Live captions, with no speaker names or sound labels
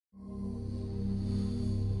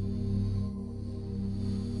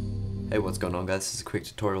Hey, what's going on, guys? This is a quick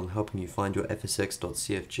tutorial on helping you find your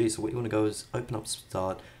FSX.cfg. So what you want to go is open up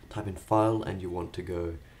Start, type in File, and you want to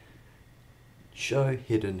go Show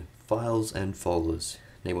Hidden Files and Folders.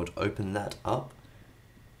 Now you want to open that up,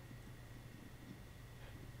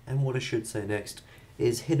 and what it should say next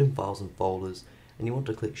is Hidden Files and Folders, and you want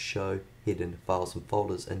to click Show Hidden Files and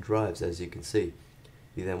Folders and Drives, as you can see.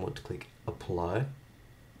 You then want to click Apply,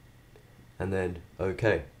 and then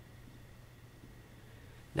OK.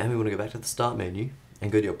 Now we want to go back to the Start menu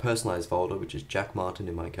and go to your personalized folder, which is Jack Martin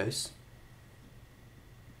in my case.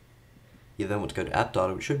 You then want to go to App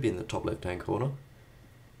Data, which should be in the top left hand corner. You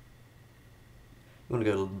want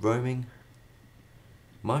to go to Roaming,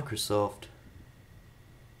 Microsoft,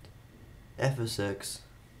 FSX,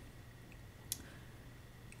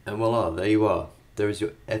 and voila, there you are. There is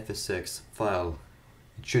your FSX file.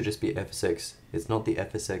 It should just be FSX. It's not the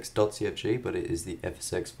FSX.cfg, but it is the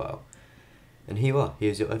FSX file. And here you are.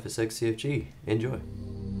 Here's your FSX.cfg. Enjoy.